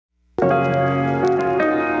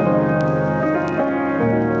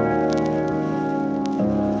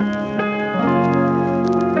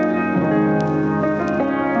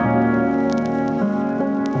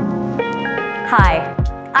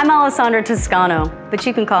Alessandra Toscano, but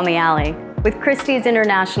you can call me Allie, with Christie's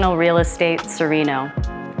International Real Estate Sereno.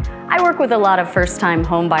 I work with a lot of first-time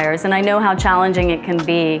homebuyers, and I know how challenging it can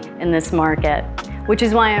be in this market, which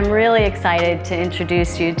is why I'm really excited to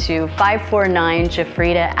introduce you to 549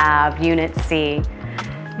 Giuffrida Ave, Unit C.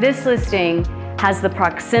 This listing has the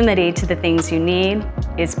proximity to the things you need,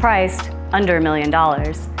 is priced under $1 million,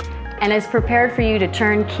 and is prepared for you to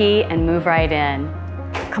turn key and move right in.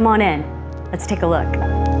 Come on in, let's take a look.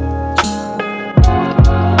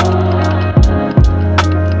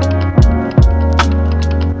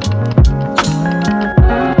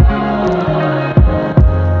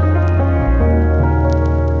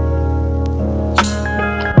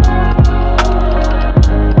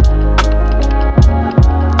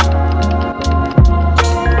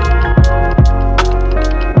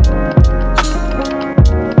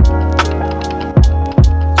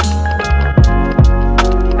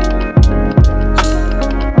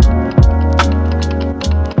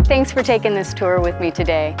 Thanks for taking this tour with me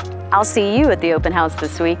today. I'll see you at the open house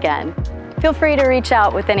this weekend. Feel free to reach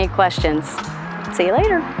out with any questions. See you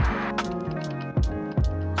later.